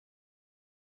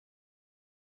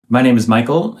My name is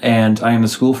Michael, and I am the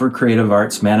School for Creative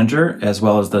Arts manager, as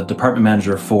well as the department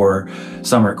manager for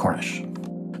summer at Cornish.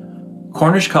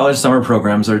 Cornish College summer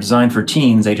programs are designed for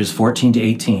teens ages 14 to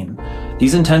 18.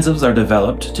 These intensives are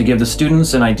developed to give the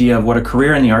students an idea of what a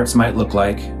career in the arts might look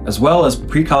like, as well as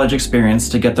pre-college experience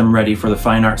to get them ready for the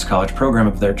fine arts college program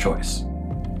of their choice.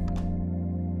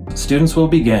 Students will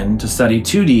begin to study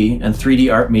 2D and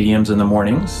 3D art mediums in the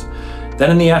mornings. Then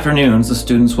in the afternoons, the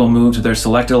students will move to their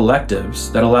selected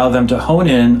electives that allow them to hone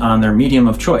in on their medium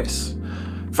of choice.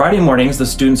 Friday mornings, the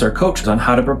students are coached on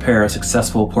how to prepare a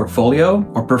successful portfolio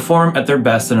or perform at their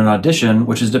best in an audition,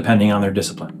 which is depending on their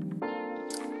discipline.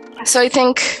 So I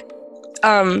think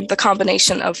the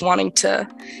combination of wanting to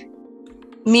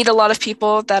meet a lot of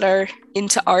people that are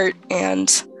into art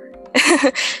and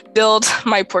build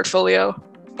my portfolio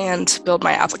and build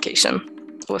my application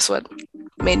was what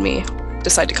made me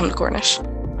decide to come to Cornish.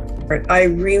 I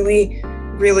really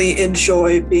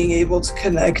enjoy being able to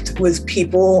connect with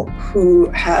people who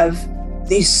have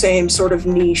these same sort of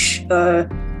niche,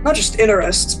 not just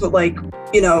interests, but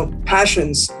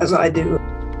passions as I do.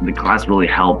 The class really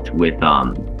helped with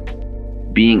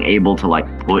being able to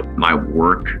put my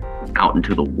work out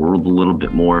into the world a little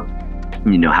bit more,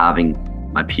 having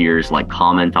my peers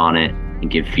comment on it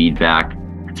and give feedback,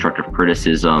 constructive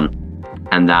criticism,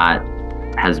 and that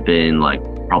has been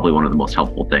probably one of the most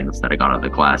helpful things that I got out of the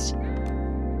class.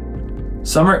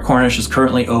 Summer at Cornish is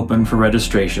currently open for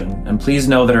registration, and please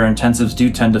know that our intensives do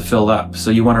tend to fill up,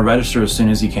 so you want to register as soon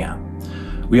as you can.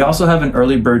 We also have an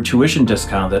early bird tuition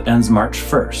discount that ends March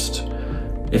 1st.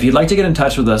 If you'd like to get in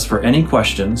touch with us for any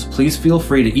questions, please feel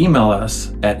free to email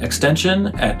us at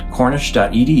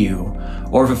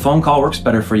extension@cornish.edu, or if a phone call works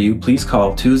better for you, please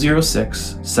call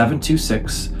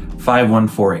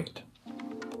 206-726-5148.